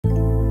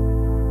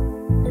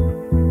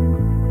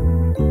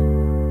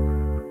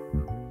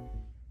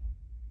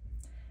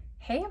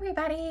Hey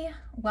everybody,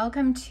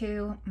 welcome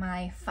to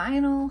my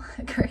final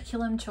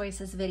curriculum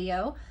choices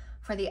video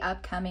for the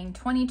upcoming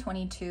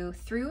 2022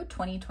 through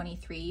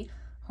 2023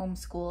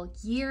 homeschool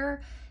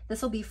year.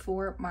 This will be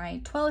for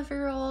my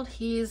 12-year-old.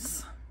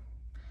 He's,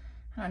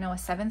 I don't know, a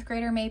 7th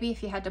grader maybe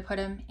if you had to put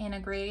him in a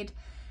grade.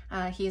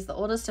 He's the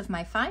oldest of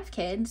my 5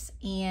 kids,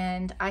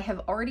 and I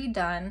have already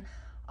done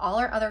all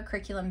our other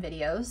curriculum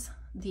videos,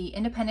 the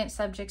independent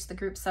subjects, the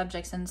group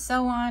subjects, and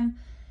so on.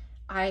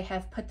 I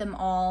have put them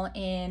all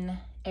in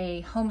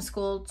a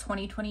homeschool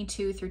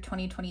 2022 through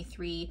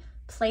 2023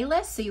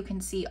 playlist so you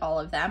can see all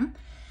of them.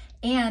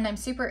 And I'm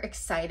super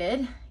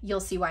excited,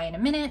 you'll see why in a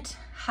minute,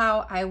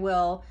 how I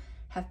will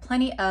have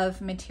plenty of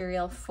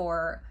material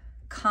for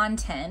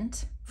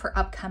content for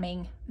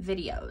upcoming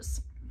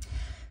videos.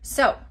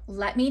 So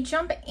let me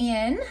jump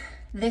in.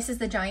 This is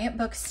the giant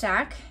book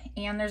stack,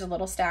 and there's a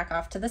little stack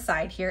off to the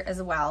side here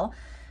as well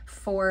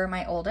for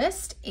my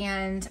oldest.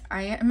 And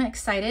I am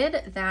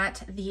excited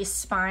that the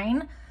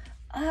spine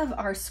of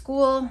our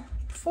school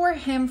for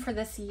him for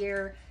this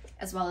year,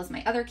 as well as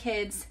my other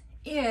kids,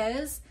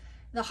 is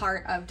the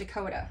Heart of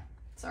Dakota.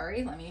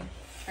 Sorry, let me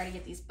try to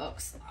get these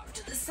books off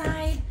to the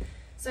side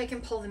so I can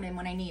pull them in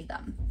when I need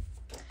them.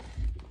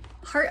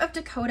 Heart of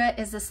Dakota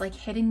is this like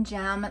hidden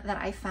gem that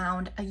I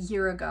found a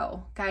year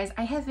ago. Guys,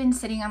 I have been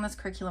sitting on this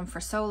curriculum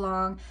for so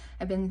long.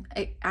 I've been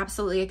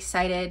absolutely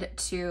excited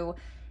to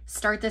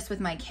start this with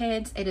my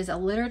kids. It is a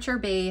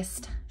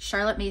literature-based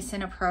Charlotte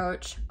Mason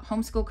approach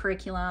homeschool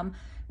curriculum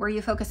where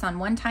you focus on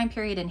one time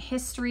period in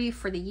history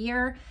for the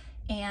year,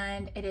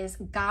 and it is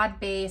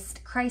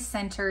God-based,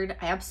 Christ-centered.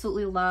 I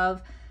absolutely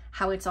love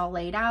how it's all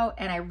laid out,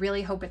 and I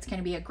really hope it's going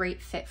to be a great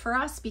fit for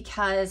us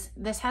because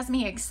this has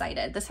me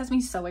excited. This has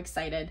me so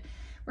excited.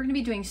 We're going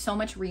to be doing so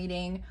much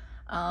reading.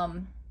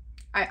 I'm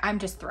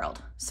just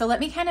thrilled. So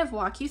let me kind of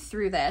walk you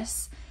through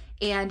this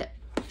and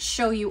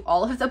show you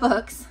all of the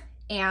books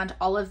and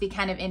all of the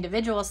kind of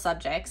individual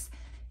subjects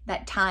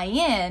that tie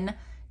in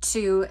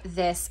to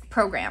this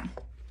program.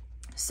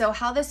 So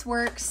how this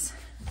works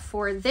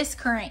for this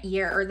current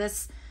year, or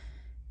this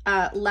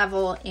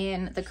level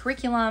in the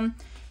curriculum,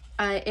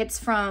 it's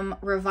from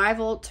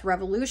Revival to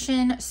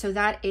Revolution. So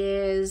that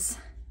is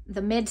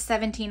the mid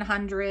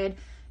 1700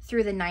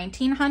 through the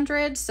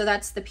 1900s. So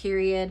that's the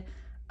period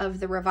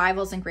of the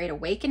revivals and great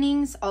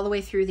awakenings all the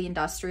way through the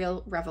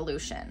industrial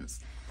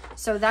revolutions.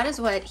 So that is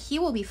what he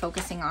will be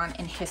focusing on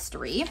in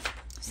history.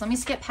 So let me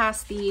skip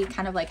past the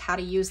kind of like how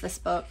to use this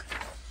book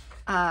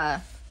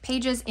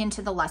pages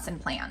into the lesson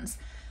plans.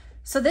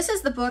 So this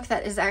is the book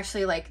that is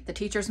actually like the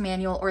teacher's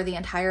manual or the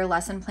entire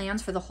lesson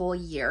plans for the whole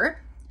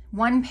year.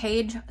 One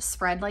page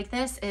spread like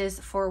this is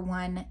for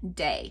one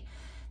day.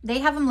 They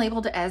have them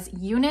labeled as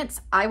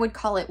units. I would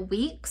call it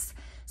weeks.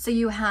 So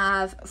you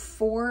have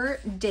 4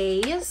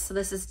 days. So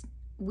this is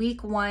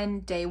week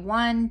 1, day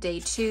 1, day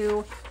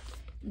 2,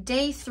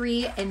 day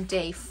 3, and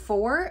day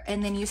 4.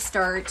 And then you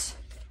start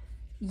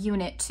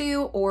unit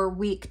 2 or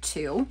week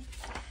 2.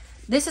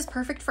 This is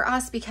perfect for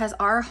us because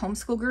our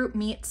homeschool group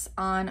meets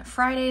on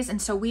Fridays,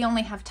 and so we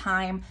only have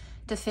time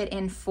to fit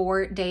in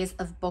 4 days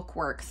of book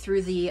work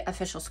through the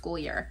official school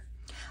year.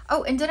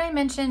 Oh, and did I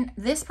mention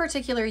this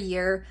particular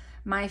year,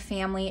 my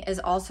family is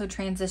also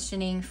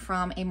transitioning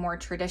from a more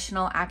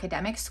traditional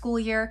academic school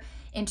year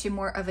into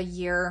more of a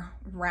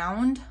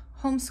year-round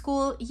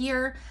homeschool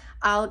year.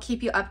 I'll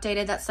keep you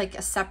updated. That's like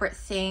a separate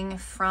thing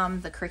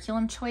from the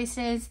curriculum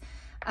choices.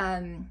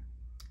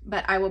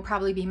 But I will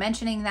probably be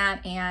mentioning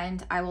that,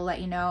 and I will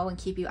let you know and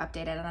keep you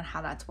updated on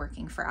how that's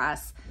working for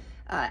us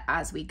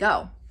as we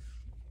go.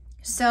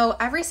 So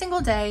every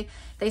single day,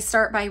 they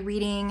start by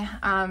reading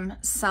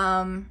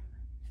some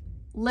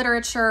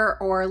literature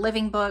or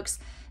living books.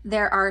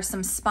 There are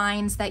some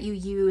spines that you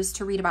use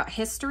to read about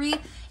history,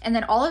 and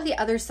then all of the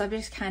other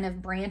subjects kind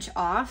of branch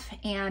off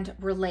and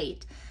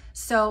relate.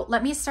 So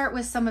let me start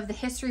with some of the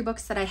history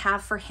books that I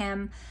have for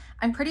him.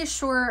 I'm pretty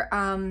sure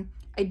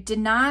I did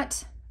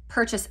not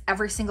purchase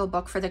every single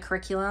book for the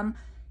curriculum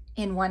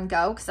in one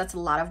go because that's a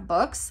lot of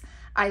books.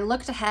 I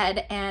looked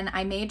ahead and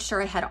I made sure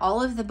I had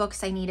all of the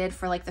books I needed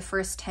for like the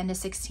first 10 to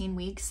 16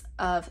 weeks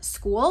of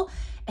school.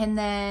 And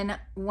then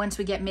once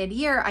we get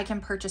mid-year, I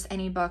can purchase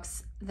any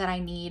books that I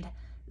need.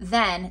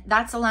 Then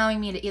that's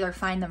allowing me to either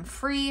find them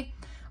free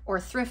or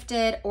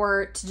thrifted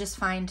or to just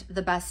find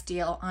the best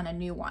deal on a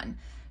new one.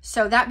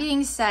 So that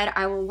being said,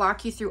 I will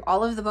walk you through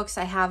all of the books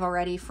I have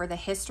already for the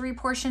history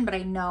portion, but I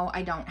know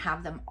I don't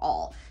have them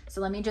all.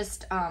 So let me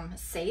just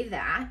say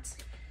that.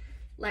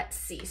 Let's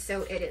see.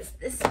 So it is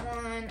this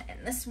one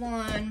and this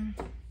one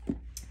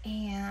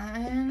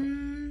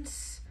and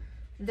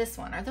this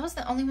one. Are those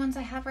the only ones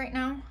I have right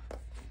now?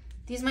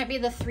 These might be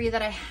the 3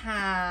 that I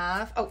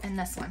have. Oh, and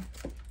this one.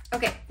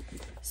 Okay.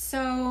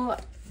 So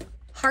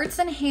Hearts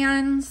and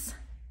Hands,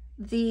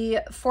 the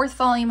 4th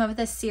volume of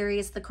this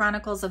series, The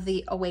Chronicles of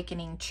the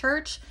Awakening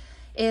Church,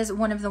 is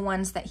one of the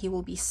ones that he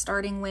will be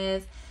starting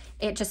with.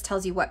 It just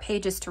tells you what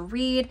pages to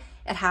read.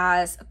 It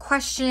has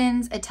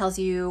questions. It tells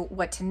you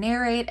what to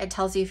narrate. It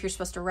tells you if you're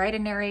supposed to write a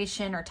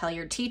narration or tell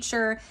your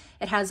teacher.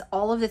 It has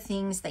all of the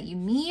things that you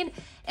need.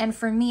 And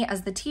for me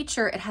as the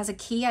teacher, it has a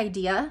key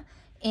idea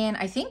in,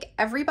 I think,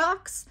 every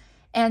box.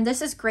 And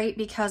this is great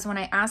because when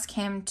I ask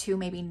him to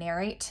maybe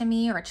narrate to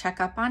me or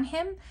check up on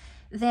him,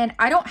 then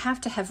I don't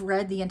have to have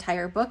read the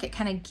entire book. It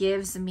kind of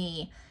gives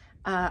me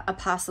a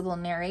possible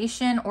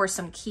narration or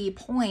some key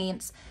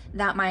points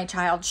that my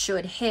child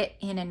should hit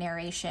in a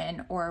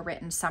narration or a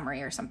written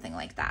summary or something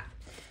like that.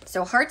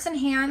 So Hearts and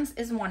Hands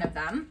is one of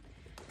them.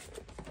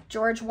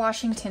 George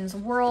Washington's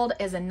World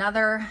is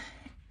another.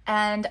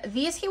 And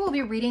these he will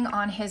be reading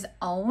on his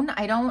own.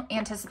 I don't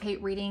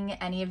anticipate reading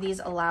any of these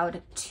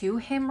aloud to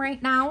him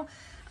right now.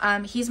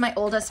 He's my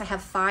oldest. I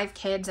have 5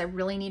 kids. I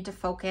really need to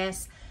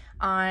focus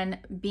on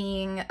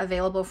being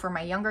available for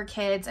my younger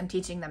kids. I'm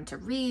teaching them to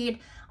read.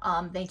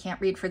 They can't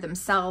read for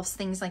themselves,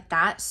 things like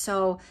that.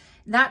 So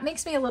that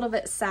makes me a little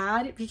bit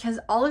sad because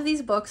all of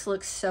these books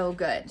look so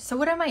good. So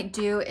what I might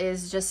do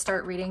is just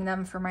start reading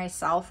them for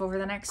myself over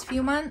the next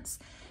few months.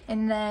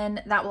 And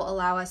then that will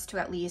allow us to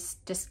at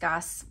least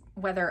discuss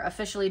whether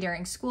officially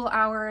during school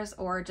hours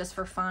or just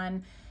for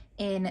fun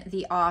in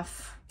the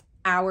off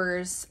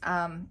hours,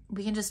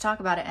 we can just talk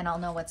about it and I'll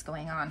know what's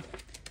going on.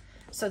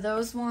 So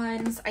those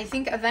ones, I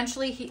think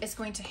eventually he is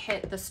going to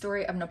hit the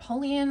story of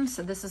Napoleon.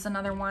 So this is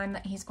another one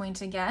that he's going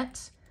to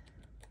get.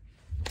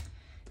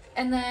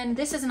 And then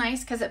this is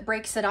nice because it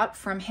breaks it up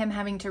from him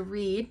having to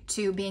read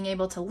to being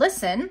able to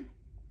listen.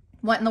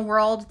 What in the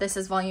World? This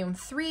is volume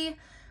 3,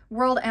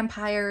 World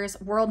Empires,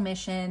 World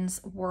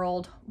Missions,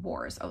 World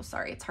Wars. Oh,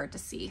 sorry, it's hard to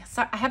see.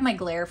 So I have my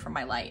glare from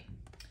my light.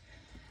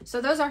 So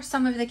those are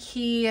some of the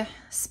key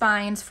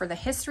spines for the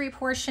history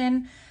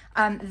portion.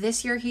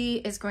 This year he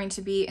is going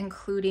to be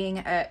including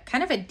a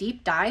kind of a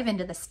deep dive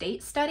into the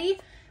state study,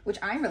 which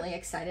I'm really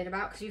excited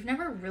about because you've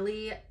never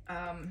really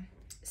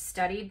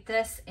studied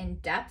this in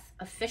depth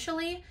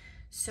officially.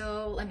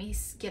 So let me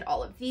get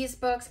all of these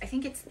books. I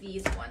think it's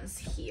these ones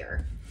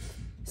here.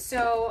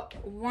 So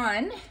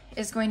one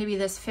is going to be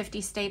this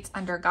 50 States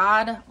Under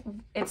God.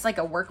 It's like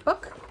a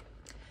workbook.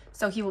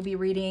 So he will be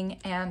reading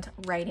and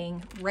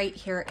writing right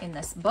here in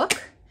this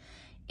book.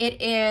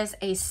 It is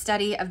a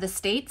study of the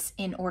states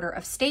in order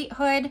of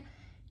statehood,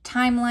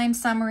 timeline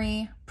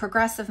summary,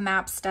 progressive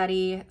map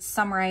study,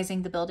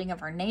 summarizing the building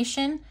of our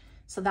nation.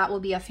 So that will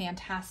be a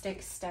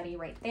fantastic study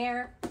right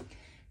there.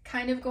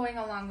 Kind of going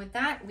along with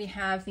that, we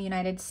have the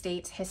United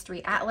States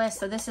History Atlas.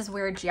 So this is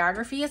where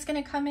geography is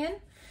going to come in.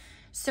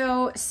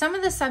 So some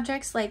of the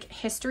subjects like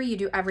history you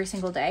do every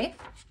single day.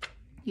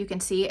 You can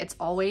see it's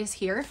always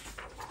here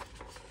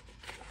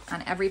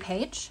on every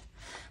page.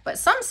 But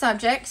some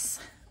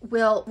subjects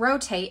will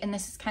rotate, and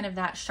this is kind of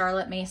that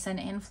Charlotte Mason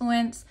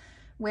influence,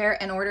 where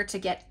in order to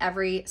get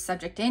every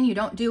subject in, you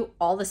don't do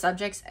all the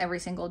subjects every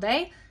single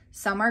day.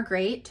 Some are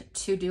great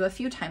to do a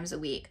few times a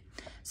week.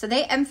 So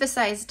they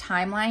emphasize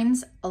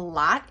timelines a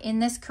lot in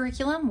this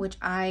curriculum, which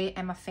I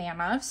am a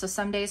fan of. So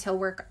some days he'll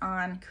work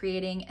on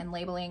creating and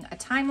labeling a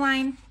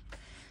timeline.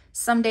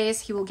 Some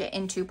days he will get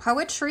into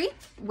poetry,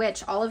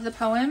 which all of the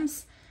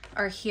poems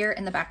are here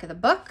in the back of the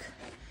book.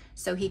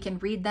 So he can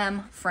read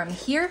them from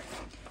here.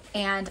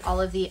 And all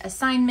of the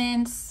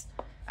assignments,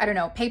 I don't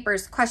know,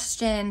 papers,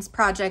 questions,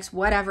 projects,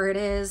 whatever it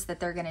is that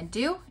they're gonna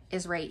do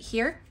is right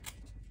here.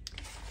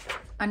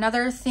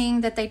 Another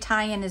thing that they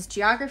tie in is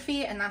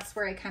geography, and that's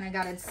where I kind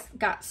of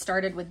got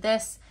started with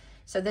this.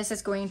 So this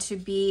is going to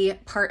be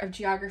part of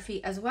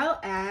geography as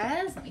well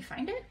as, let me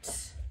find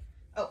it.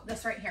 Oh,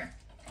 this right here.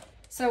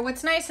 So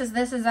what's nice is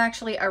this is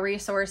actually a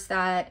resource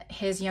that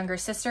his younger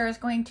sister is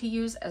going to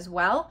use as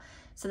well.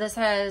 So this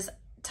has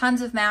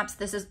tons of maps.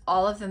 This is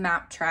all of the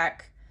map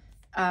track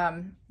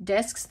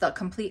discs, the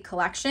complete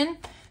collection.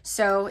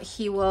 So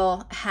he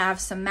will have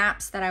some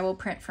maps that I will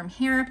print from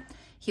here.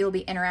 He will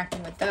be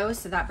interacting with those.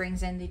 So that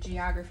brings in the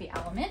geography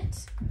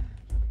element.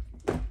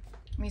 Let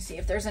me see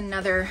if there's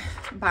another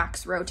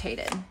box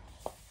rotated.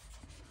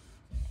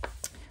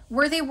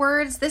 Worthy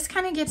words. This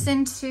kind of gets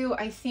into,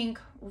 I think,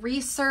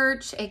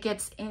 research. It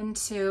gets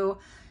into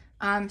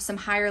some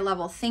higher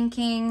level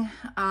thinking.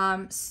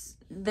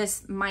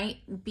 This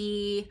might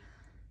be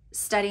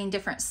studying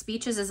different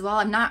speeches as well.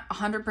 I'm not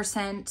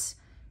 100%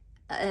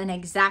 an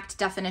exact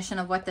definition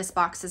of what this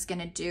box is going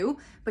to do,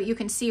 but you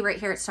can see right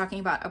here it's talking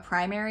about a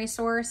primary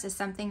source is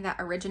something that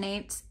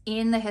originates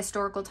in the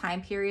historical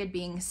time period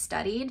being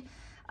studied.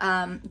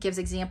 Gives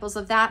examples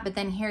of that, but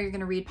then here you're going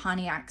to read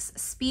Pontiac's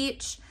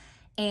speech,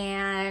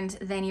 and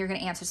then you're going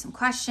to answer some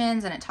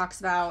questions, and it talks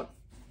about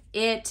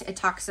it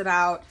talks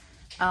about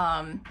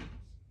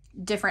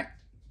different,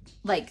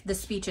 like the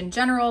speech in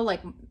general,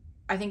 like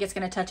I think it's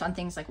going to touch on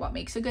things like what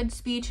makes a good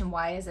speech and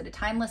why is it a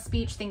timeless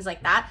speech, things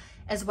like that,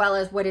 as well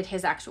as what did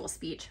his actual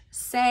speech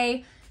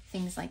say,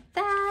 things like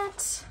that.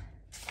 Is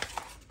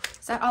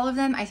that all of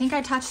them? I think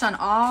I touched on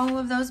all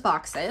of those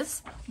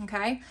boxes.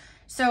 Okay,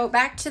 so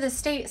back to the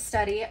state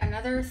study.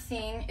 Another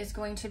thing is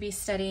going to be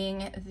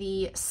studying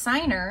the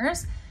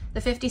signers,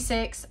 the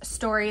 56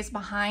 stories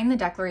behind the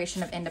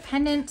Declaration of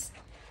Independence.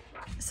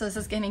 So this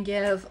is going to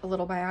give a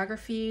little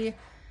biography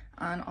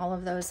on all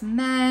of those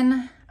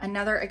men.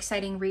 Another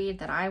exciting read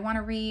that I want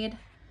to read.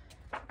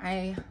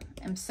 I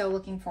am so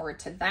looking forward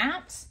to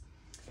that.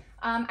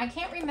 I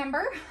can't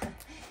remember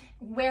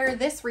where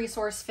this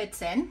resource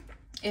fits in.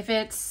 If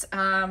it's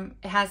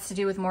it has to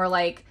do with more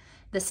like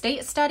the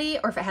state study,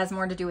 or if it has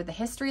more to do with the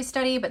history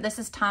study, but this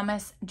is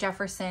Thomas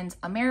Jefferson's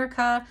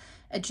America,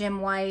 a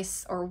Jim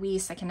Weiss or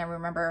Weiss, I can never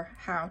remember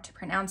how to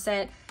pronounce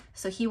it.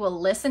 So he will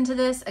listen to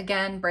this,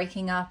 again,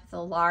 breaking up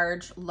the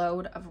large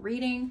load of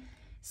reading.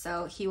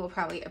 So he will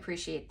probably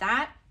appreciate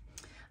that.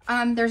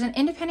 There's an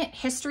independent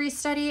history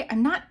study.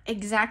 I'm not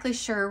exactly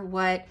sure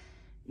what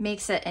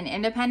makes it an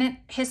independent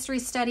history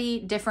study,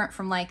 different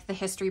from like the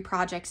history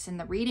projects in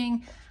the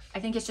reading. I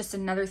think it's just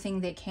another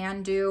thing they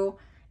can do,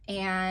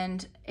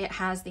 and it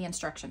has the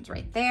instructions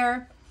right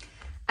there.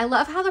 I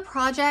love how the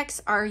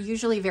projects are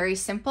usually very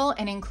simple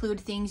and include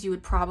things you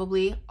would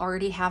probably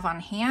already have on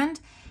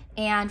hand.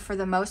 And for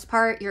the most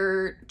part,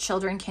 your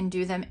children can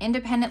do them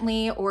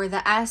independently, or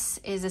the S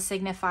is a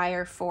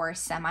signifier for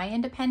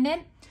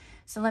semi-independent.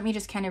 So let me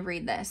just kind of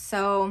read this.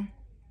 So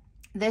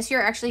this,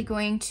 you're actually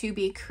going to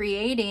be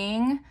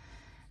creating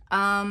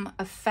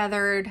a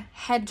feathered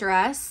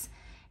headdress.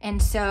 And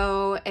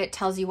so it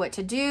tells you what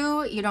to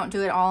do. You don't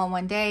do it all in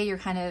one day. You're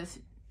kind of,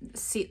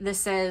 see, this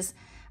says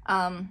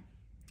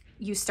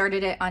you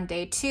started it on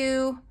day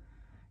 2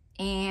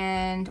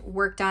 and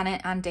worked on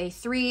it on day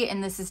 3,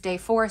 and this is day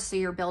 4, so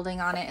you're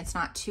building on it. It's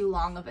not too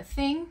long of a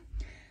thing.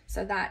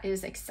 So that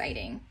is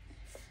exciting.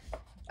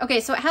 Okay,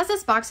 so it has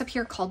this box up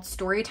here called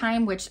Story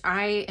Time, which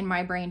I, in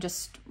my brain,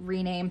 just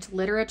renamed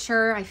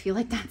Literature. I feel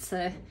like that's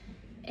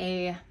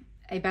a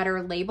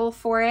better label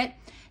for it.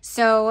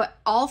 So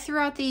all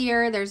throughout the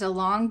year, there's a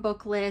long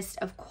book list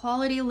of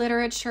quality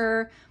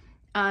literature.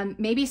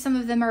 Maybe some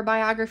of them are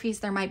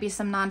biographies. There might be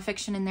some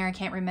nonfiction in there. I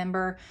can't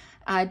remember.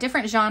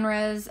 Different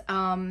genres.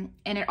 And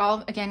it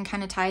all, again,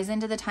 kind of ties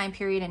into the time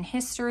period in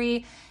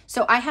history.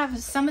 So I have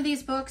some of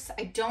these books.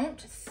 I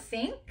don't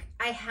think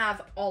I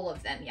have all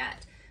of them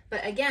yet.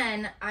 But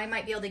again, I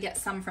might be able to get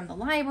some from the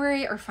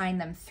library or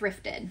find them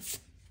thrifted.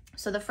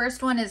 So the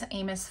first one is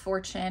Amos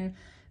Fortune,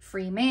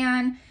 Free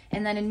Man.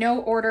 And then in no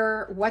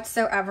order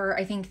whatsoever,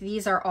 I think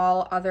these are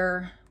all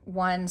other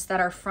ones that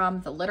are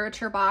from the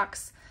literature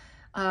box.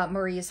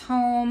 Marie's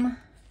Home,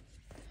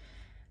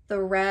 The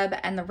Reb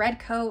and the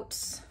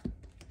Redcoats,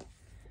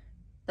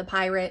 The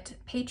Pirate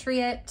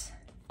Patriot,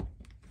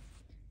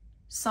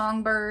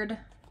 Songbird,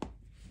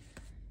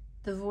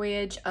 The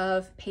Voyage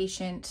of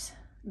Patient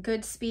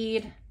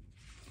Goodspeed,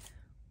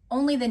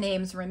 Only the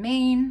Names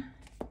Remain,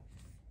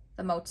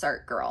 The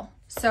Mozart Girl.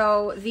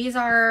 So these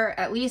are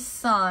at least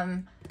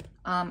some,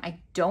 I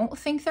don't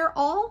think they're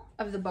all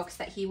of the books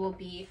that he will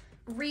be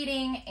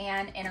reading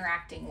and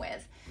interacting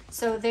with.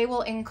 So they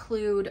will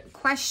include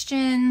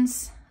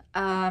questions,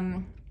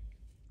 can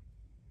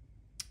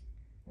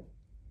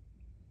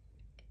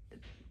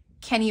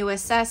you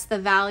assess the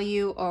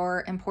value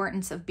or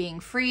importance of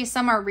being free?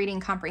 Some are reading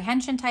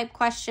comprehension type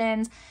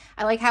questions.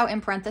 I like how in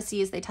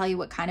parentheses they tell you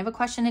what kind of a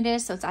question it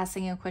is. So it's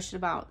asking you a question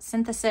about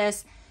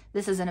synthesis.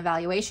 This is an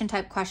evaluation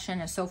type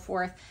question and so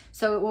forth.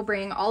 So it will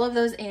bring all of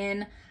those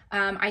in.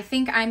 I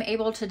think I'm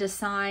able to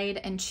decide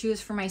and choose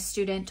for my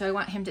student. Do I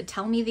want him to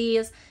tell me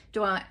these?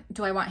 Do I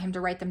want him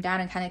to write them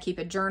down and kind of keep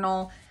a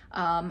journal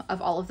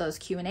of all of those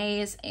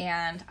Q&As?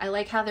 And I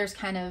like how there's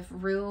kind of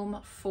room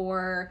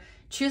for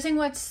choosing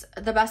what's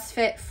the best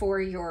fit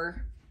for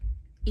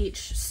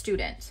each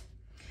student.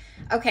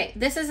 Okay,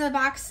 this is a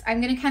box.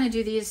 I'm going to kind of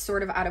do these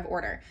sort of out of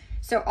order.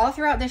 So all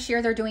throughout this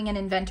year, they're doing an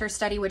inventor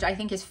study, which I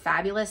think is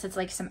fabulous. It's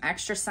like some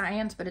extra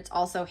science, but it's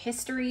also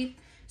history.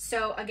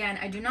 So again,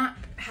 I do not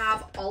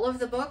have all of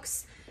the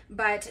books,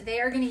 but they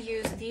are going to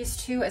use these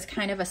two as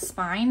kind of a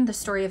spine, the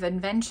story of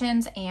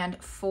inventions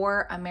and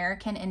 4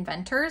 American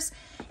inventors.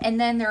 And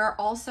then there are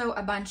also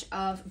a bunch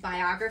of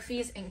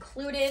biographies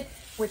included,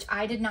 which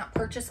I did not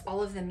purchase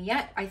all of them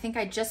yet. I think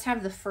I just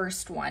have the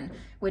first one,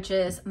 which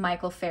is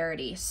Michael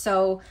Faraday.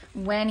 So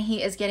when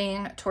he is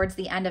getting towards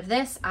the end of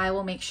this, I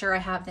will make sure I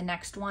have the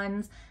next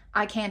ones.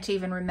 I can't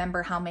even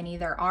remember how many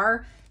there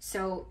are.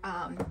 So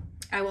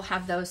I will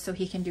have those so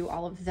he can do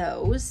all of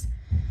those.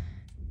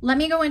 Let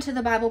me go into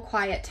the Bible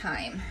quiet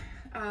time.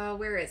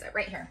 Where is it?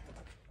 Right here.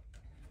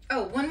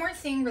 Oh, one more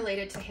thing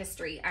related to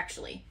history,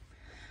 actually.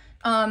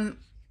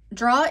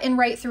 Draw and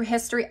write through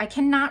history. I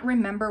cannot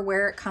remember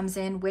where it comes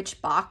in, which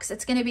box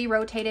it's going to be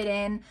rotated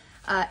in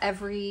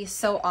every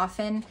so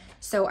often.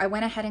 So I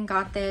went ahead and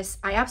got this.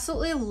 I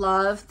absolutely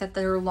love that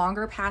there are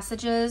longer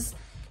passages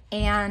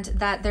and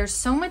that there's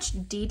so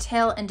much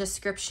detail and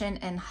description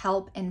and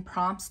help and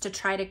prompts to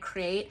try to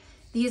create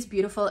these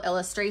beautiful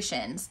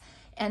illustrations.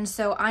 And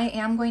so I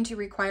am going to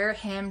require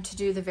him to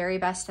do the very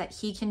best that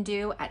he can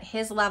do at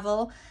his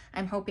level.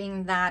 I'm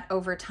hoping that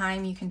over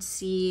time you can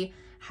see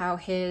how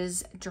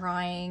his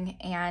drawing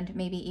and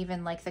maybe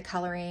even like the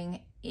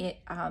coloring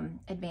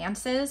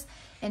advances.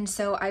 And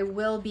so I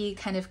will be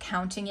kind of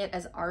counting it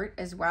as art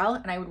as well.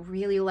 And I would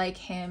really like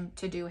him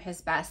to do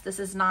his best. This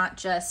is not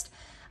just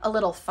a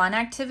little fun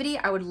activity.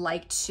 I would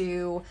like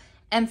to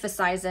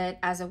emphasize it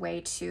as a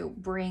way to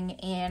bring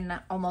in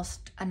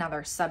almost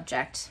another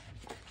subject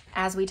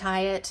as we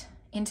tie it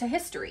into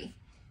history.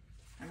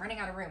 I'm running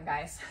out of room,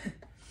 guys.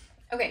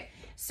 Okay,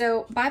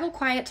 so Bible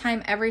quiet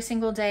time every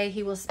single day.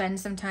 He will spend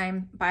some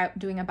time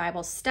doing a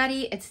Bible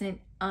study. It's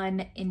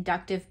an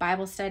inductive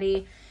Bible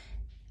study.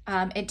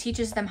 It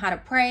teaches them how to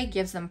pray,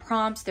 gives them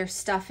prompts. There's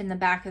stuff in the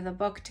back of the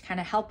book to kind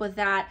of help with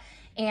that,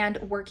 and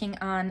working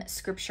on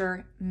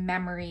scripture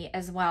memory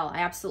as well.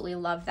 I absolutely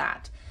love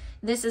that.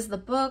 This is the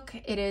book.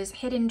 It is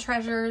Hidden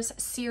Treasures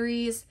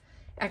series.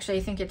 Actually,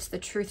 I think it's the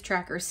Truth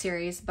Tracker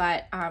series,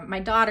 but my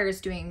daughter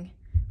is doing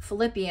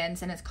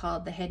Philippians, and it's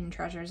called The Hidden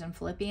Treasures in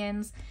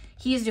Philippians.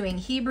 He's doing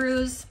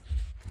Hebrews.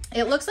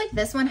 It looks like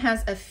this one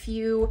has a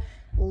few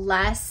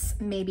less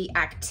maybe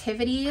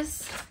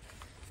activities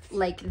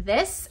like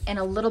this and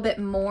a little bit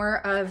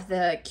more of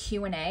the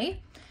Q&A.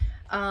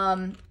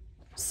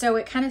 So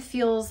it kind of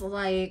feels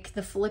like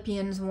the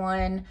Philippians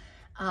one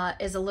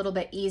is a little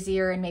bit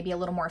easier and maybe a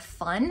little more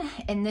fun.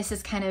 And this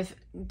is kind of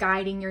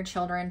guiding your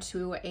children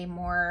to a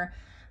more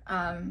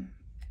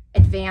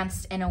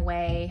advanced, in a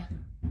way,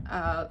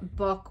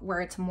 book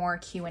where it's more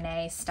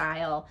Q&A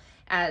style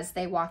as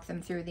they walk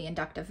them through the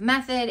inductive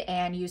method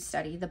and you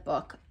study the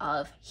book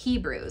of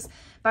Hebrews.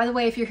 By the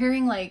way, if you're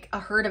hearing like a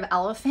herd of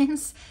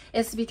elephants,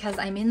 it's because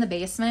I'm in the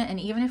basement, and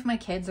even if my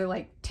kids are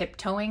like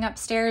tiptoeing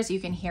upstairs,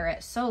 you can hear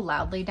it so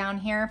loudly down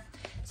here.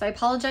 So I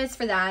apologize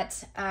for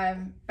that,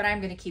 but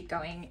I'm gonna keep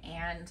going,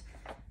 and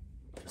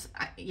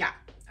yeah,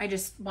 I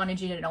just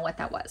wanted you to know what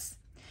that was.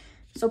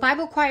 So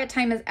Bible quiet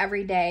time is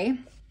every day.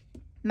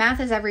 Math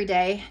is every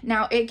day.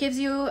 Now it gives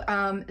you,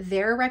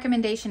 their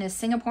recommendation is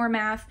Singapore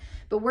math,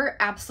 but we're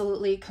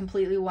absolutely,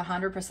 completely,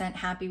 100%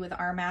 happy with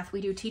our math. We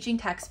do teaching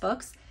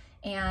textbooks,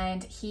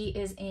 and he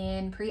is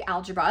in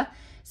pre-algebra.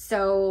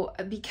 So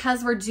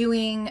because we're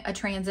doing a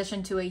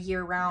transition to a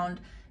year-round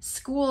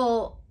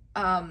school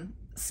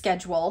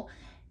schedule,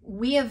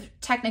 we have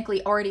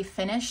technically already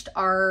finished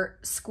our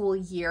school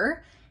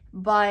year,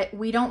 but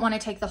we don't want to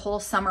take the whole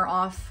summer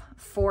off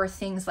for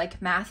things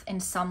like math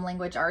and some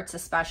language arts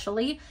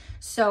especially.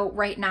 So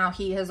right now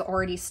he has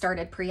already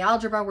started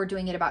pre-algebra. We're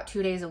doing it about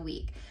 2 days a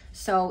week.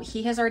 So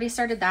he has already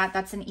started that.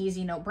 That's an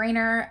easy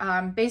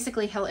no-brainer.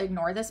 Basically, he'll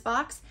ignore this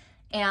box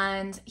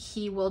and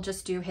he will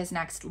just do his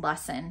next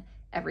lesson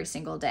every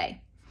single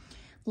day.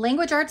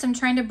 Language arts, I'm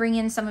trying to bring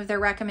in some of their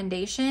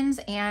recommendations,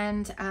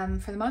 and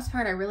for the most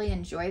part, I really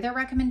enjoy their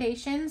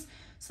recommendations.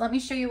 So let me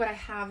show you what I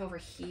have over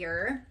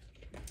here.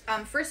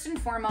 First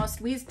and foremost,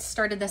 we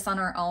started this on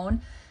our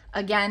own.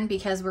 Again,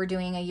 because we're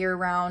doing a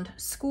year-round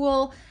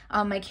school,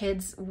 my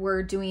kids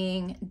were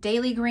doing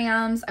daily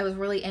grams. I was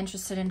really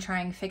interested in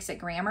trying Fix-It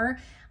Grammar.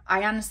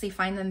 I honestly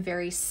find them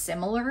very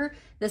similar.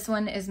 This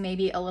one is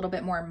maybe a little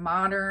bit more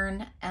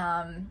modern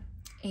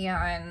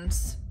and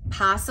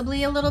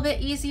possibly a little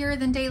bit easier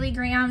than daily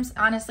grams.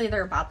 Honestly,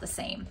 they're about the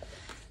same.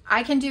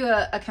 I can do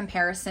a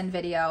comparison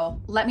video.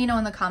 Let me know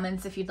in the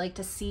comments if you'd like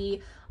to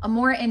see a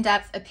more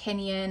in-depth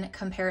opinion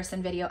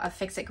comparison video of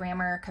Fix-It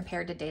Grammar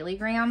compared to daily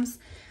grams.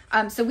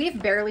 So we've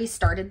barely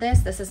started this.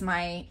 This is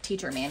my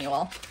teacher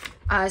manual.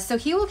 So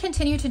he will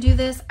continue to do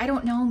this, I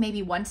don't know,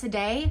 maybe once a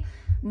day,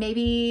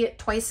 maybe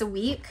twice a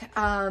week.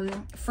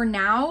 For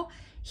now,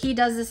 he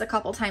does this a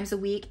couple times a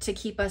week to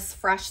keep us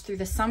fresh through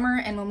the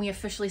summer. And when we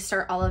officially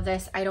start all of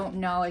this, I don't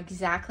know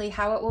exactly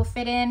how it will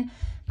fit in,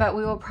 but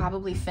we will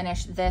probably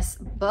finish this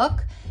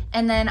book.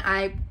 And then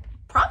I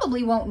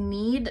probably won't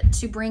need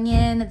to bring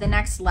in the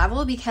next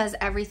level because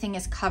everything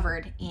is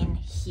covered in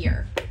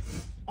here.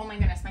 Oh my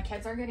goodness, my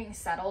kids are getting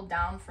settled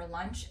down for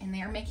lunch and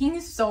they are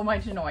making so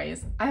much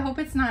noise. I hope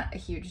it's not a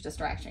huge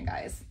distraction,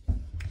 guys.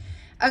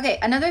 Okay,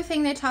 another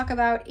thing they talk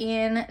about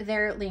in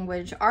their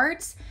language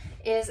arts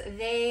is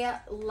they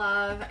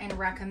love and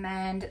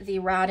recommend the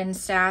Rod and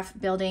Staff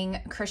Building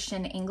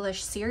Christian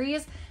English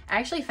series. I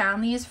actually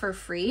found these for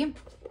free,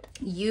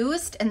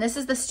 used, and this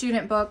is the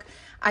student book.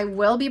 I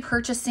will be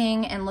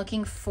purchasing and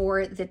looking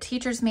for the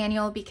teacher's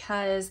manual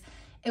because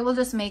it will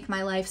just make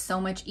my life so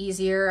much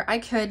easier. I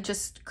could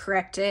just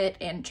correct it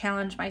and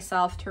challenge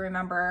myself to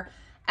remember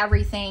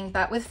everything,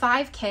 but with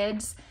 5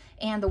 kids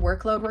and the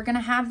workload we're gonna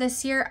have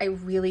this year, I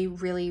really,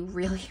 really,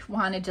 really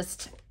wanna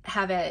just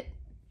have it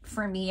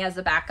for me as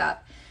a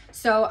backup.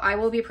 So I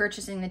will be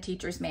purchasing the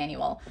teacher's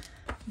manual,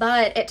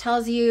 but it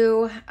tells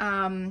you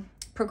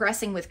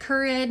Progressing with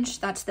Courage.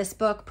 That's this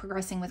book,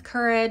 Progressing with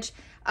Courage.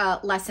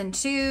 Lesson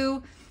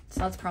 2, so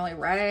that's probably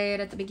right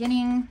at the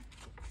beginning.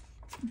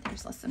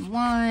 There's lesson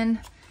 1,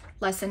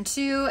 lesson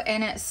 2,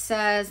 and it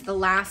says the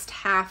last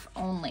half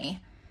only.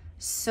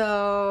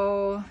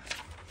 So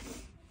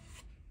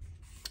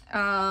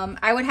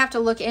I would have to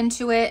look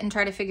into it and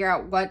try to figure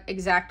out what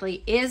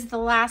exactly is the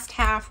last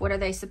half. What are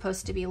they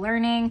supposed to be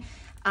learning?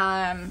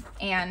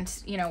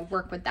 And you know,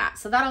 work with that.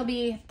 So that'll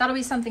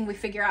be something we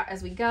figure out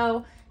as we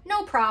go.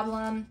 No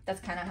problem.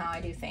 That's kind of how I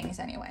do things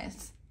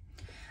anyways.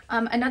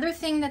 Another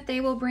thing that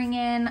they will bring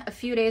in a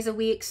few days a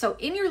week. So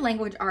in your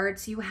language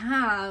arts, you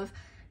have,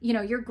 you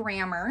know, your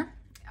grammar.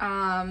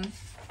 And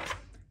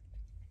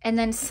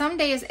then some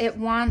days it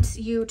wants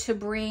you to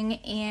bring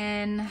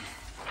in,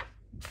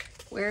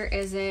 where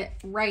is it?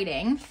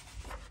 Writing.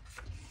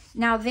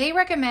 Now they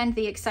recommend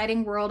The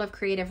Exciting World of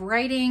Creative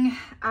Writing.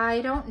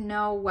 I don't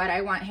know what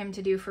I want him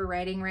to do for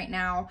writing right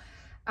now.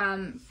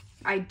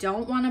 I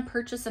don't want to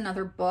purchase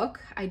another book.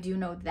 I do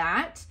know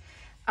that.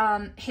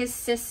 His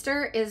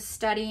sister is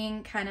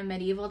studying kind of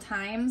medieval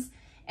times,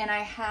 and I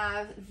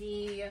have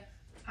the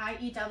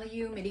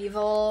IEW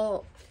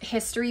medieval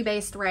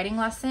history-based writing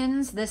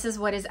lessons. This is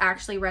what is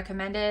actually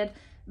recommended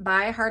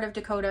by Heart of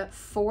Dakota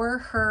for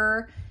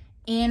her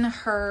in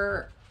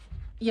her,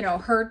 you know,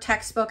 her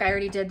textbook. I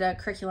already did the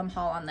curriculum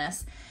haul on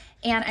this,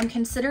 and I'm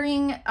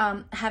considering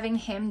having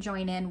him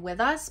join in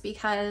with us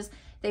because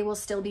they will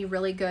still be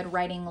really good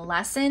writing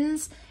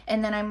lessons,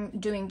 and then I'm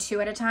doing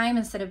 2 at a time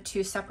instead of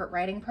 2 separate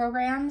writing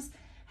programs.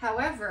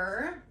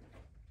 However,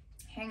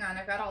 hang on,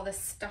 I've got all this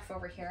stuff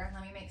over here.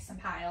 Let me make some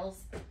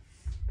piles.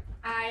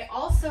 I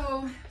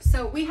also,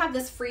 so we have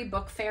this free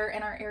book fair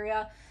in our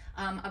area,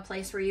 a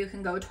place where you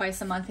can go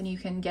twice a month and you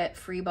can get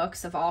free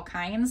books of all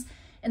kinds,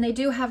 and they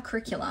do have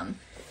curriculum.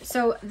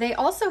 So they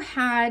also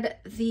had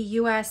the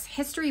U.S.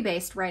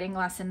 history-based writing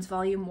lessons,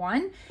 volume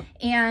 1,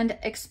 and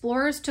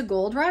Explorers to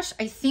Gold Rush,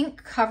 I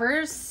think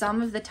covers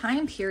some of the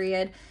time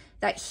period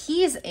that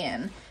he's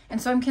in.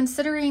 And so I'm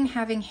considering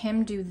having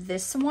him do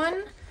this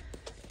one.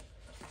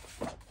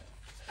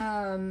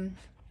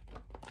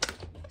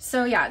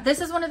 So yeah,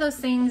 this is one of those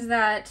things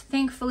that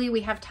thankfully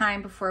we have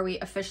time before we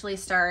officially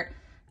start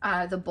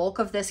the bulk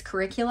of this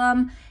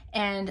curriculum.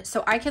 And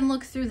so I can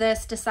look through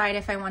this, decide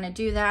if I want to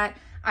do that.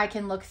 I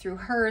can look through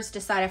hers,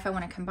 decide if I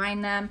want to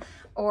combine them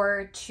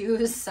or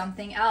choose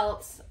something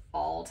else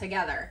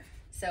altogether.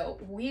 So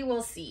we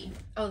will see.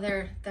 Oh,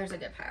 there's a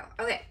good pile.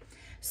 Okay.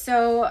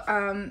 So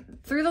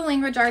through the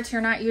language arts,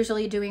 you're not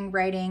usually doing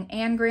writing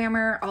and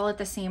grammar all at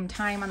the same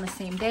time on the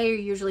same day. You're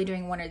usually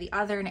doing one or the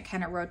other, and it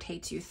kind of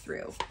rotates you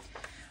through.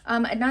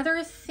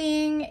 Another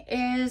thing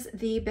is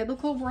the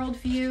biblical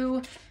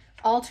worldview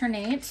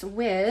alternates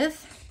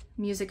with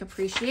music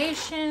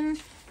appreciation.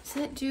 Does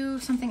it do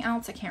something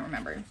else? I can't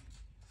remember.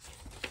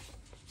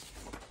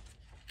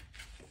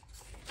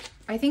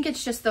 I think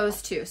it's just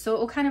those 2. So it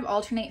will kind of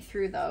alternate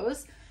through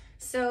those.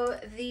 So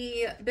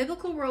the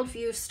biblical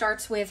worldview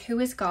starts with who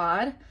is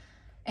God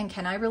and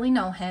can I really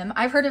know him?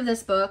 I've heard of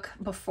this book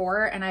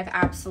before, and I've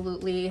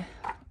absolutely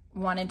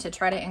wanted to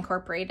try to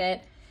incorporate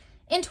it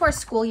into our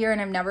school year, and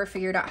I've never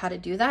figured out how to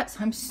do that. So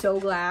I'm so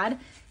glad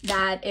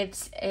that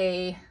it's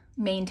a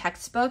main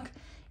textbook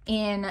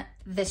in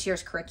this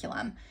year's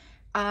curriculum.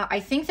 I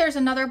think there's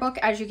another book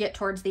as you get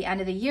towards the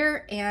end of the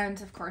year,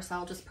 and of course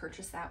I'll just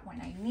purchase that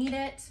when I need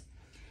it.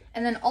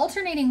 And then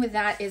alternating with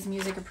that is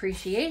music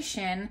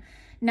appreciation.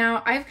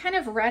 Now, I've kind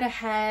of read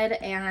ahead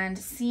and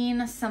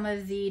seen some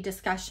of the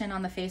discussion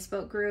on the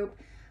Facebook group.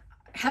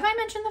 Have I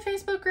mentioned the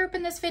Facebook group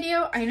in this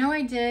video? I know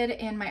I did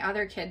in my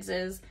other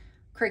kids'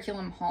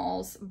 curriculum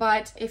hauls,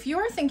 but if you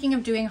are thinking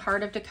of doing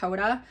Heart of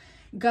Dakota,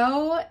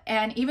 go,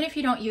 and even if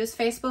you don't use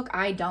Facebook,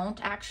 I don't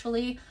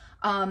actually,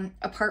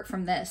 apart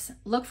from this,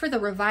 look for the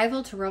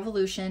Revival to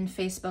Revolution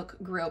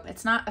Facebook group.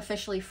 It's not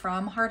officially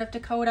from Heart of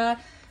Dakota,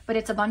 but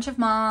it's a bunch of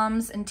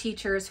moms and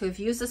teachers who have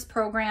used this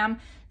program.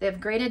 They have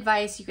great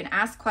advice. You can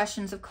ask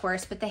questions, of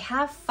course, but they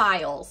have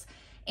files.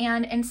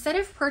 And instead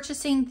of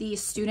purchasing the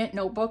student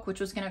notebook, which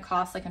was going to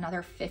cost like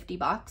another 50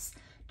 bucks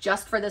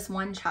just for this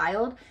one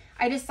child,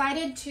 I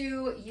decided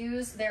to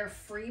use their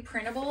free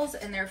printables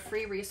and their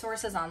free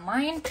resources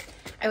online.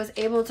 I was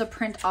able to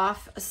print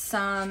off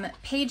some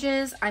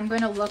pages. I'm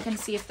going to look and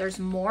see if there's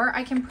more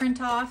I can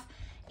print off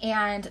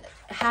and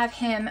have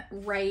him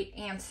write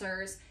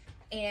answers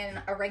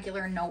in a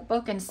regular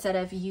notebook instead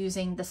of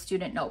using the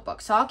student notebook.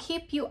 So I'll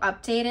keep you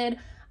updated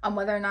on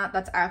whether or not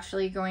that's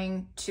actually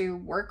going to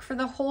work for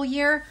the whole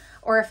year,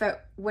 or if it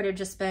would have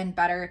just been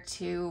better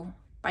to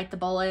bite the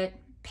bullet,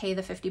 pay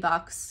the 50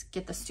 bucks,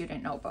 get the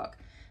student notebook.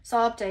 So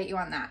I'll update you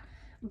on that.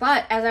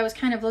 But as I was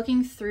kind of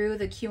looking through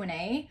the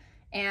Q&A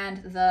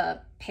and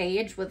the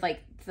page with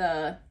like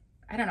the,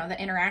 I don't know,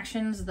 the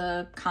interactions,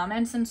 the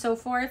comments and so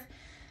forth,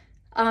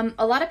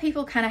 a lot of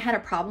people kind of had a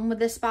problem with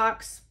this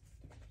box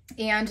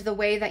and the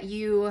way that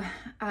you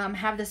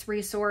have this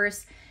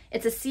resource.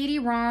 It's a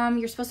CD-ROM.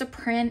 You're supposed to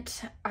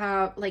print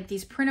like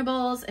these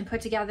printables and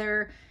put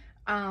together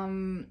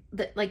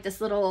like this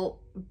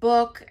little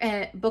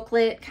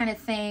booklet kind of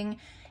thing.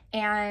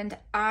 And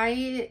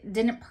I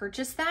didn't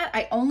purchase that.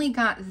 I only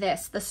got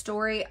this, the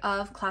story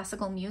of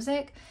classical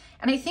music.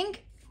 And I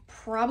think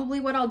probably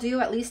what I'll do,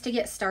 at least to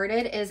get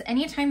started, is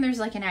anytime there's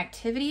like an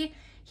activity,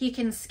 he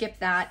can skip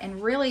that.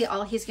 And really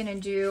all he's gonna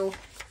do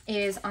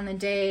is on the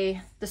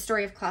day, the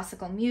story of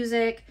classical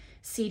music,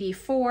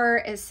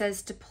 CD4, it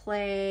says to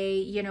play,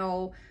 you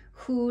know,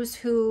 who's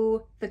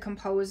who, the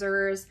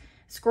composers,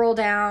 scroll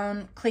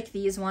down, click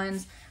these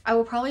ones. I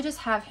will probably just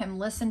have him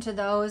listen to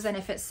those. And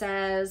if it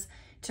says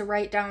to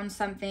write down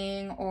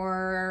something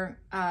or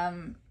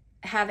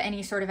have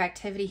any sort of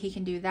activity, he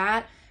can do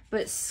that,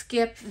 but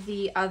skip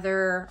the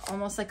other,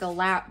 almost like a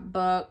lap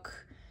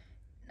book,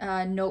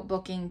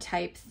 notebooking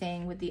type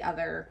thing with the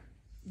other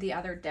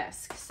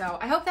disc. So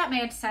I hope that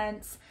made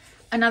sense.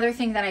 another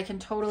thing that I can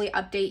totally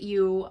update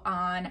you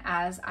on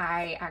as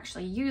I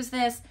actually use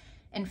this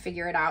and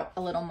figure it out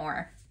a little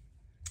more.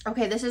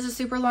 Okay, this is a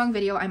super long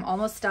video. I'm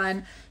almost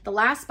done. The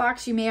last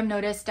box you may have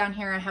noticed down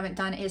here I haven't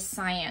done is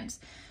science.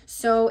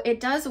 So it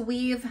does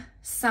weave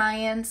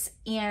science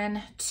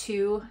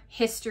into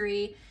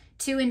history,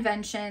 to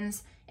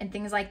inventions, and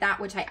things like that,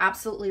 which I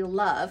absolutely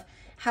love.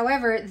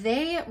 However,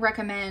 they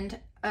recommend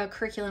a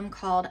curriculum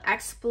called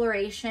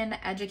Exploration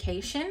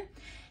Education.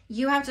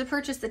 You have to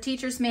purchase the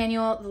teacher's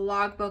manual, the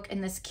logbook,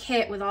 and this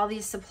kit with all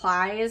these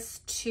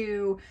supplies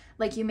to,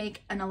 like, you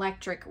make an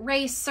electric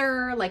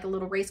racer, like a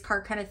little race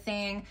car kind of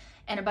thing,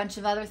 and a bunch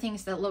of other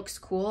things that looks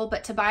cool.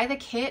 But to buy the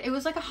kit, it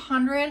was like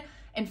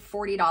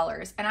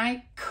 $140. And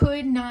I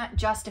could not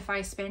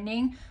justify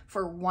spending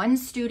for one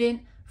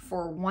student,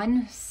 for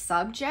one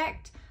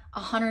subject,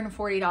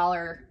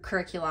 $140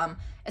 curriculum,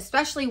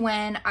 especially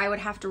when I would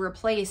have to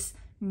replace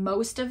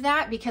most of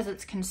that because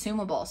it's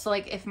consumable. So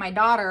like if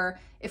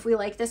we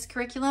like this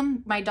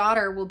curriculum, my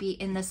daughter will be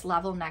in this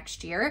level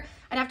next year.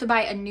 I'd have to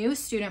buy a new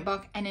student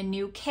book and a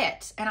new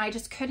kit, and I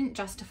just couldn't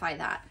justify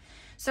that.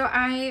 So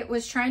I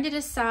was trying to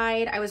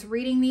decide, I was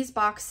reading these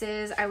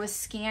boxes, I was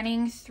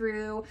scanning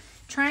through,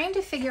 trying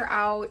to figure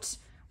out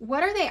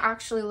what are they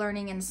actually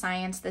learning in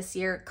science this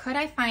year? Could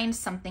I find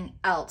something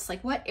else?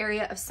 Like what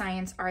area of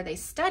science are they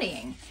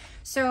studying?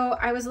 So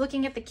I was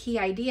looking at the key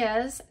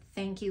ideas,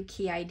 thank you,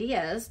 key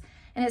ideas,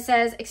 and it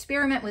says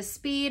experiment with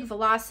speed,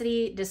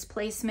 velocity,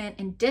 displacement,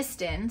 and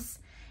distance,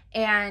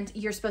 and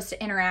you're supposed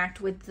to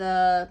interact with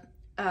the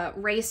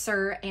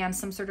racer and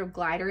some sort of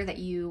glider that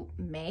you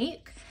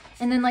make.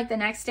 And then like the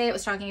next day it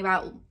was talking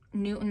about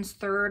Newton's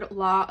third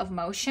law of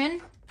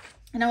motion,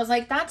 and I was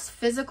like, that's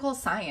physical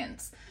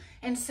science.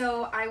 And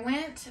so I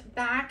went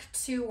back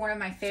to one of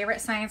my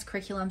favorite science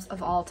curriculums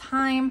of all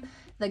time,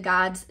 the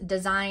God's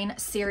Design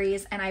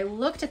series, and I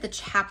looked at the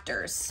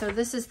chapters. So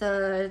this is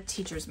the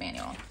teacher's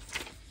manual.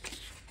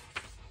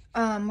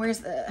 Where's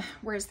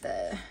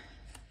the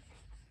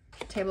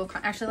table of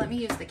actually, let me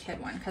use the kid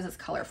one because it's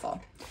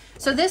colorful.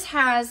 So this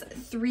has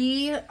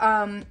 3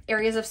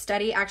 areas of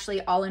study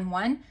actually all in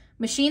one: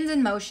 machines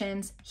and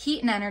motions, heat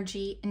and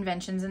energy,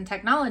 inventions and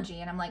technology.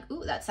 And I'm like,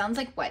 ooh, that sounds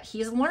like what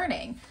he's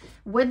learning.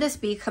 Would this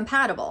be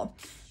compatible?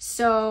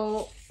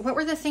 So what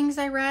were the things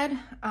I read?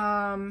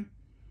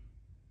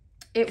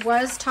 It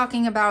was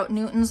talking about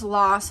Newton's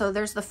law. So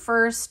there's the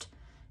first,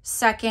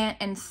 second,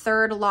 and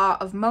third law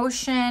of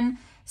motion,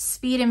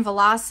 speed and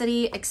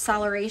velocity,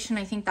 acceleration.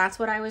 I think that's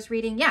what I was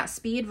reading. Yeah,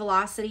 speed,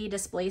 velocity,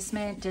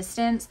 displacement,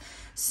 distance.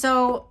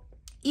 So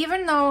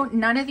even though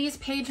none of these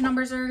page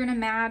numbers are going to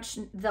match,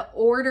 the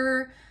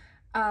order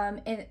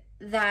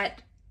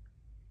that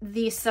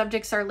these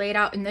subjects are laid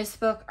out in this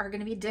book are going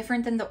to be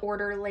different than the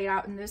order laid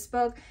out in this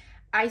book.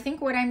 I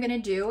think what I'm going to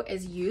do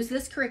is use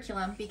this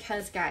curriculum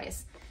because,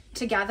 guys,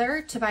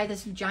 together to buy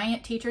this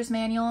giant teacher's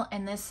manual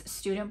and this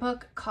student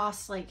book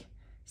costs like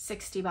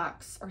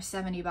 $60 or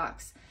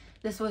 $70.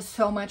 This was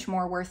so much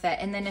more worth it.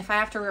 And then if I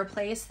have to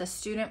replace the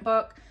student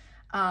book,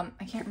 I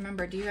can't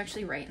remember, do you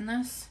actually write in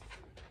this?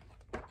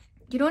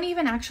 You don't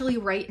even actually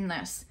write in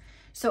this.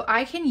 So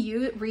I can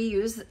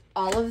reuse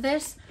all of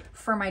this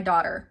for my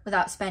daughter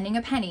without spending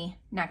a penny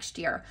next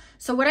year.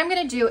 So what I'm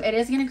gonna do, it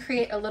is gonna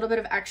create a little bit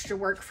of extra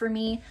work for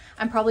me.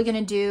 I'm probably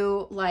gonna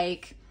do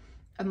like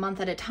a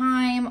month at a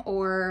time,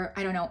 or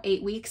I don't know,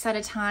 8 weeks at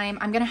a time.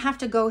 I'm gonna have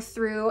to go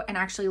through and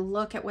actually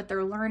look at what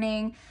they're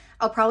learning.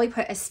 I'll probably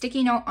put a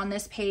sticky note on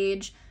this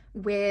page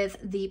with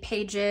the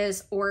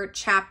pages or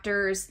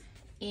chapters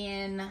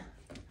in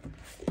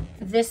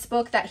this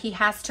book that he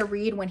has to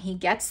read when he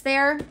gets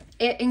there.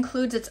 It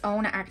includes its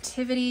own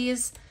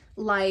activities,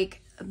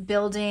 like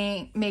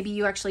building, maybe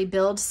you actually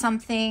build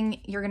something.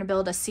 You're gonna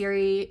build a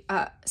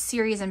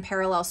series in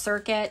parallel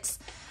circuits.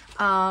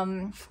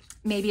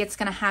 Maybe it's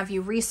gonna have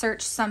you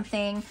research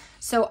something.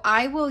 So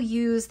I will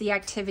use the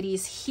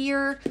activities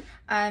here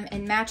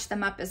and match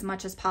them up as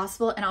much as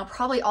possible. And I'll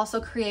probably also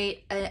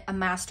create a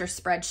master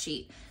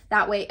spreadsheet.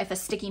 That way, if a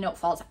sticky note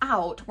falls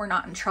out, we're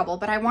not in trouble,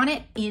 but I want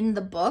it in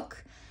the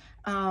book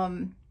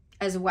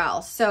as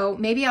well. So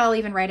maybe I'll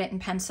even write it in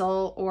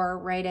pencil or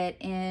write it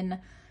in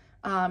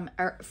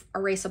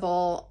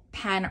erasable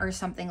pen or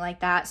something like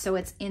that, so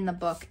it's in the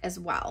book as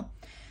well.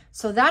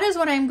 So that is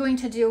what I'm going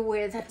to do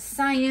with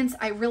science.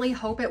 I really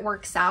hope it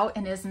works out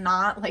and is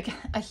not like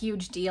a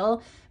huge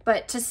deal,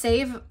 but to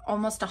save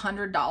almost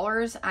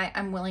 $100,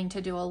 I'm willing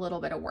to do a little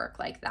bit of work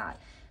like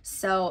that.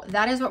 So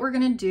that is what we're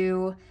gonna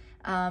do.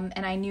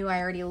 And I knew I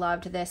already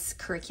loved this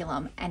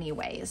curriculum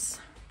anyways.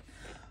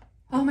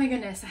 Oh my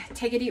goodness,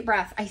 take a deep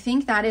breath. I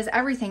think that is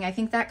everything. I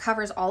think that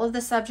covers all of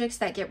the subjects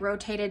that get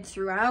rotated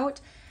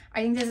throughout.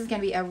 I think this is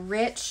gonna be a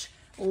rich,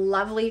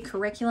 lovely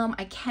curriculum.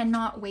 I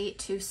cannot wait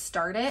to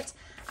start it.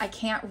 I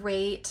can't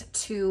wait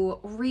to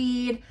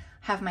read,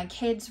 have my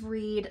kids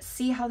read,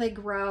 see how they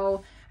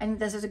grow. I think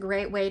this is a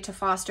great way to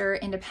foster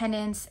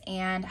independence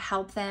and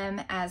help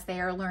them as they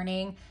are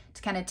learning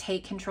to kind of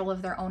take control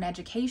of their own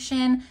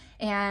education.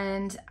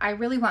 And I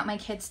really want my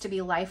kids to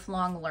be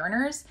lifelong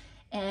learners.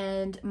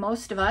 And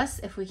most of us,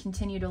 if we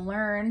continue to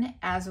learn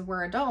as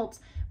we're adults,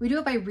 we do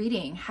it by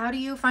reading. How do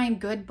you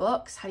find good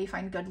books? How do you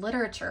find good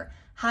literature?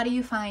 How do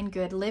you find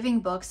good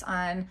living books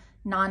on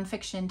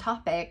nonfiction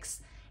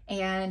topics?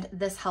 And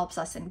this helps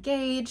us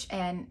engage,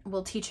 and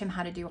we'll teach him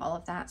how to do all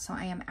of that. So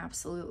I am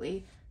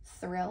absolutely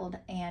thrilled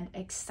and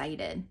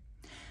excited.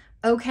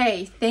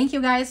 Okay, thank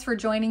you guys for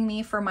joining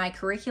me for my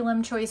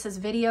curriculum choices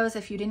videos.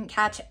 If you didn't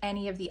catch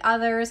any of the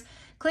others,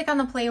 click on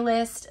the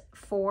playlist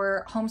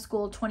for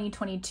Homeschool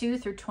 2022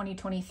 through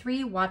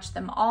 2023. Watch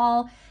them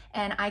all,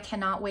 and I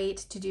cannot wait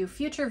to do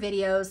future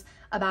videos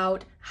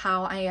about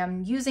how I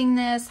am using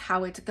this,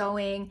 how it's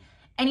going.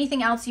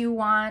 Anything else you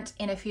want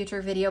in a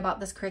future video about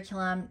this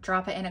curriculum,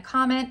 drop it in a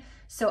comment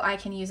so I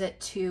can use it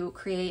to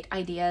create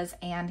ideas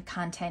and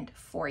content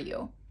for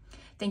you.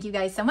 Thank you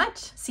guys so much.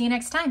 See you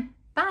next time.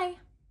 Bye.